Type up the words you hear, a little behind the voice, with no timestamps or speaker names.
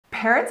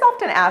Parents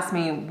often ask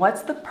me,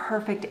 what's the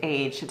perfect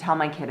age to tell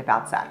my kid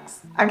about sex?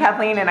 I'm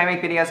Kathleen and I make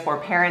videos for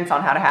parents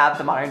on how to have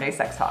the modern day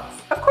sex talks.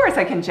 Of course,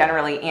 I can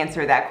generally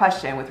answer that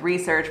question with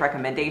research,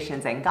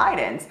 recommendations, and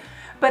guidance,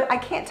 but I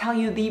can't tell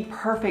you the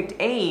perfect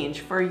age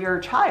for your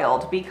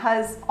child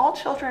because all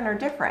children are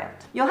different.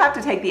 You'll have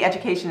to take the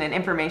education and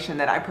information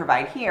that I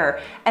provide here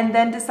and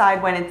then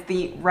decide when it's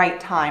the right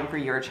time for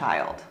your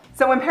child.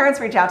 So when parents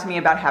reach out to me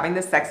about having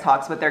the sex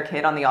talks with their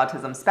kid on the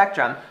autism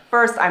spectrum,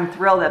 first, I'm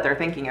thrilled that they're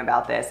thinking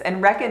about this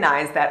and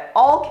recognize that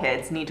all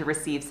kids need to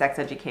receive sex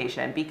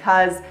education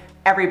because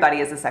everybody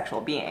is a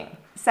sexual being.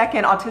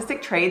 Second,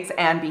 autistic traits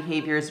and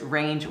behaviors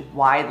range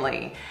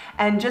widely.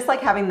 And just like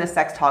having the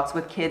sex talks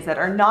with kids that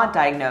are not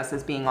diagnosed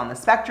as being on the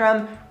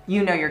spectrum,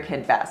 you know your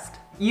kid best.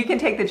 You can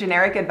take the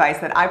generic advice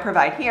that I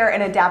provide here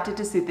and adapt it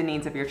to suit the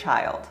needs of your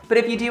child. But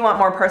if you do want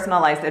more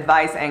personalized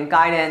advice and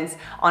guidance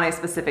on a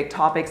specific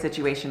topic,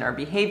 situation, or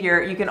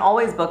behavior, you can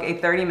always book a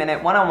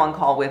 30-minute one-on-one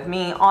call with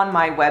me on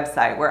my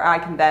website where I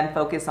can then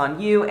focus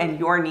on you and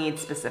your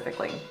needs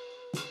specifically.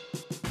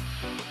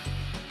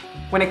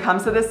 When it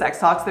comes to the sex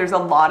talks, there's a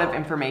lot of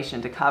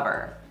information to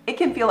cover. It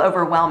can feel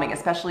overwhelming,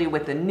 especially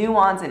with the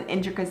nuance and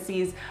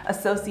intricacies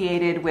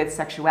associated with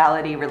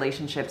sexuality,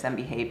 relationships, and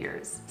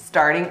behaviors.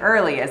 Starting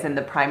early, as in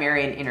the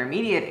primary and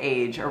intermediate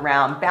age,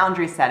 around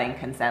boundary setting,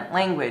 consent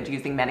language,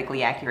 using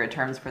medically accurate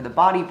terms for the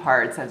body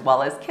parts, as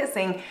well as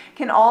kissing,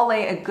 can all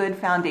lay a good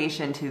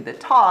foundation to the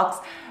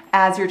talks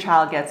as your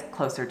child gets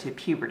closer to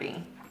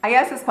puberty. I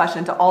ask this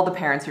question to all the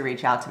parents who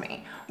reach out to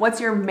me.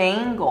 What's your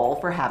main goal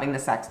for having the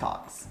sex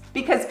talks?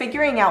 Because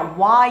figuring out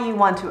why you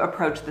want to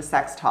approach the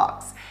sex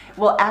talks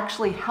will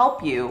actually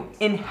help you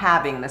in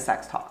having the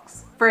sex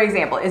talks. For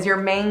example, is your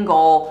main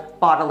goal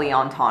bodily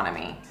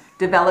autonomy,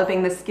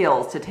 developing the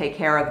skills to take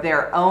care of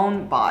their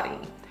own body,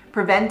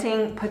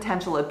 preventing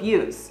potential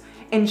abuse,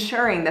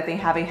 ensuring that they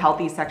have a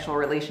healthy sexual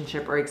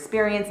relationship or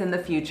experience in the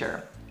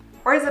future?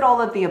 Or is it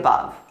all of the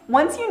above?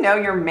 Once you know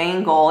your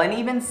main goal and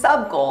even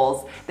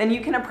sub-goals, then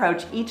you can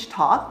approach each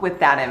talk with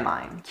that in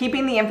mind,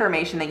 keeping the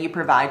information that you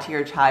provide to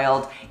your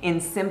child in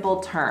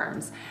simple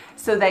terms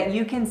so that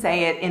you can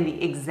say it in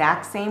the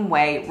exact same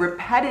way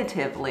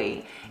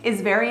repetitively is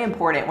very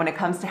important when it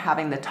comes to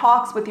having the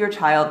talks with your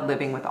child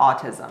living with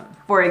autism.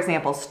 For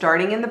example,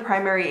 starting in the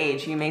primary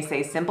age, you may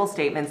say simple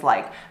statements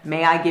like,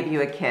 may I give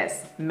you a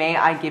kiss? May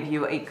I give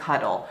you a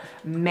cuddle?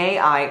 May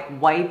I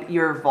wipe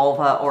your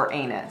vulva or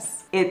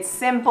anus? It's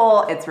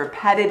simple, it's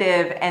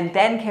repetitive, and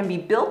then can be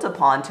built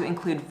upon to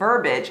include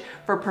verbiage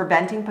for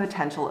preventing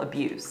potential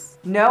abuse.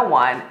 No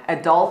one,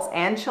 adults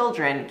and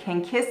children,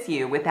 can kiss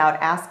you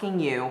without asking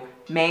you,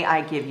 may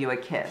I give you a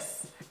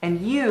kiss?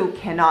 And you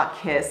cannot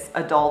kiss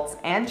adults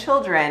and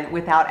children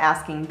without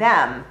asking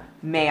them,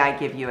 may I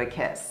give you a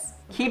kiss?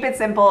 Keep it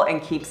simple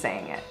and keep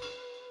saying it.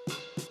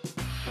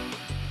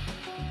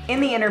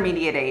 In the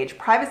intermediate age,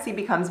 privacy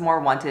becomes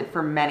more wanted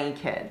for many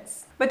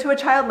kids. But to a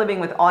child living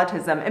with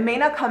autism, it may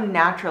not come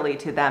naturally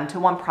to them to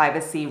want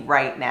privacy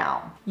right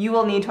now. You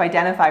will need to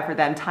identify for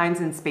them times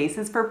and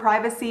spaces for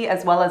privacy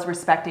as well as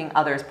respecting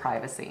others'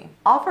 privacy.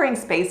 Offering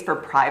space for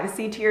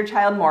privacy to your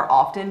child more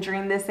often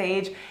during this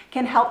age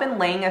can help in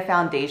laying a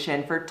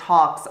foundation for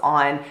talks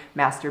on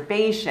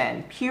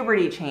masturbation,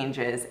 puberty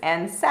changes,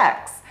 and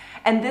sex.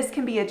 And this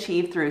can be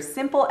achieved through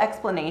simple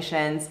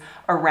explanations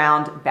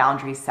around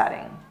boundary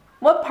setting.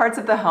 What parts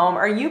of the home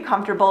are you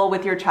comfortable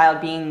with your child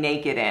being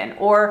naked in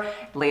or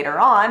later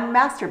on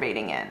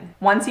masturbating in?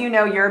 Once you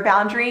know your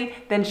boundary,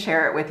 then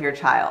share it with your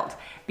child.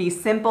 Be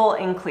simple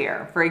and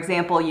clear. For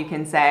example, you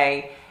can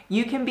say,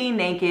 you can be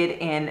naked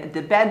in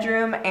the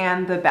bedroom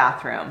and the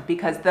bathroom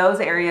because those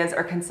areas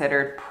are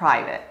considered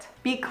private.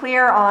 Be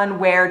clear on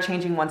where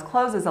changing one's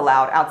clothes is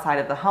allowed outside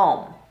of the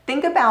home.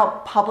 Think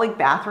about public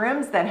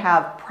bathrooms that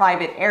have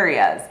private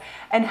areas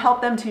and help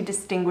them to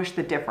distinguish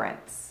the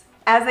difference.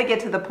 As they get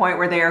to the point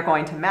where they are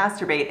going to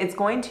masturbate, it's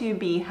going to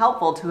be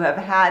helpful to have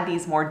had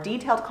these more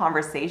detailed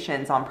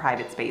conversations on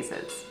private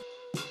spaces.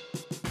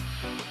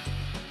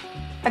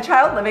 A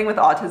child living with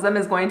autism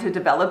is going to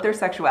develop their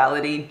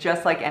sexuality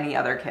just like any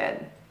other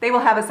kid. They will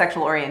have a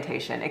sexual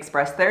orientation,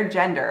 express their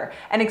gender,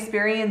 and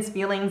experience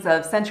feelings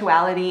of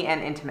sensuality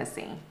and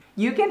intimacy.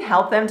 You can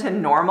help them to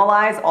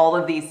normalize all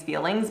of these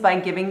feelings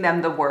by giving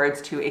them the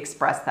words to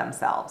express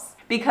themselves.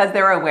 Because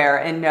they're aware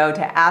and know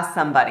to ask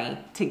somebody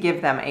to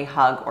give them a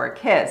hug or a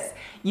kiss,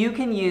 you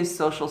can use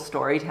social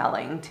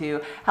storytelling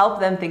to help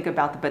them think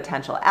about the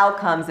potential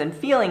outcomes and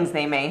feelings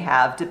they may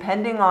have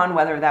depending on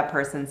whether that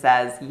person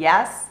says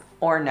yes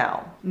or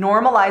no.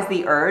 Normalize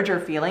the urge or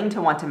feeling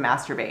to want to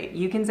masturbate.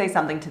 You can say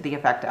something to the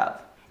effect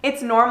of,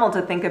 it's normal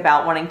to think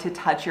about wanting to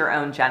touch your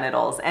own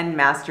genitals and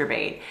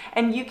masturbate,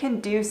 and you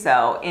can do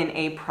so in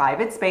a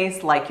private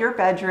space like your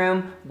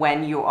bedroom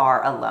when you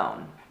are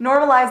alone.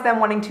 Normalize them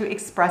wanting to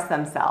express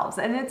themselves,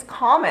 and it's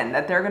common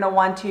that they're going to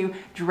want to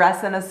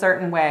dress in a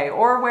certain way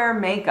or wear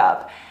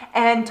makeup,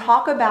 and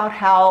talk about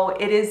how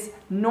it is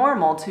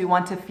normal to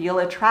want to feel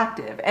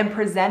attractive and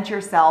present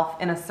yourself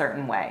in a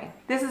certain way.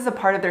 This is a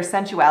part of their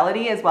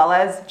sensuality as well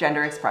as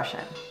gender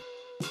expression.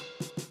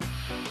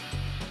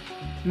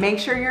 Make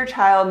sure your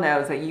child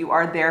knows that you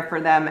are there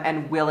for them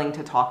and willing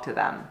to talk to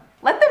them.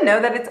 Let them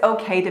know that it's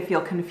okay to feel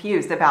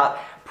confused about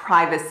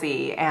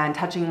privacy and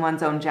touching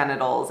one's own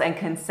genitals and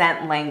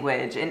consent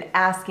language and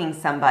asking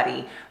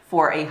somebody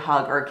for a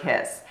hug or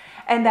kiss.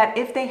 And that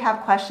if they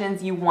have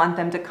questions, you want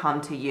them to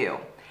come to you.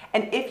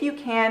 And if you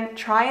can,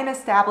 try and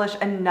establish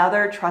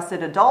another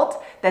trusted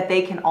adult that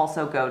they can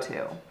also go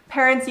to.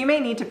 Parents, you may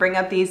need to bring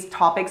up these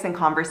topics and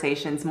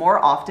conversations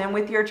more often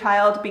with your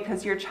child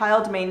because your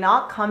child may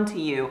not come to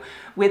you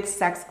with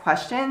sex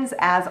questions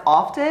as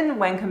often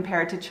when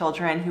compared to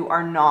children who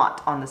are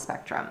not on the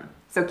spectrum.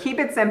 So keep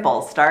it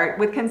simple. Start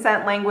with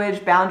consent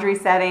language, boundary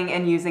setting,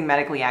 and using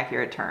medically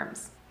accurate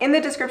terms. In the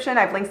description,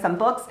 I've linked some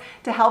books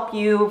to help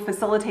you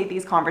facilitate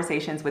these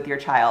conversations with your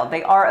child.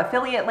 They are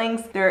affiliate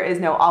links. There is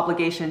no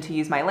obligation to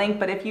use my link,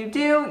 but if you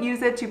do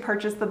use it to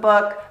purchase the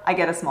book, I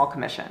get a small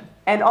commission.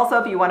 And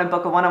also, if you want to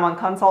book a one-on-one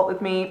consult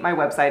with me, my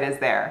website is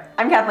there.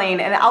 I'm Kathleen,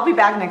 and I'll be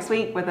back next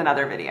week with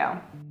another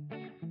video.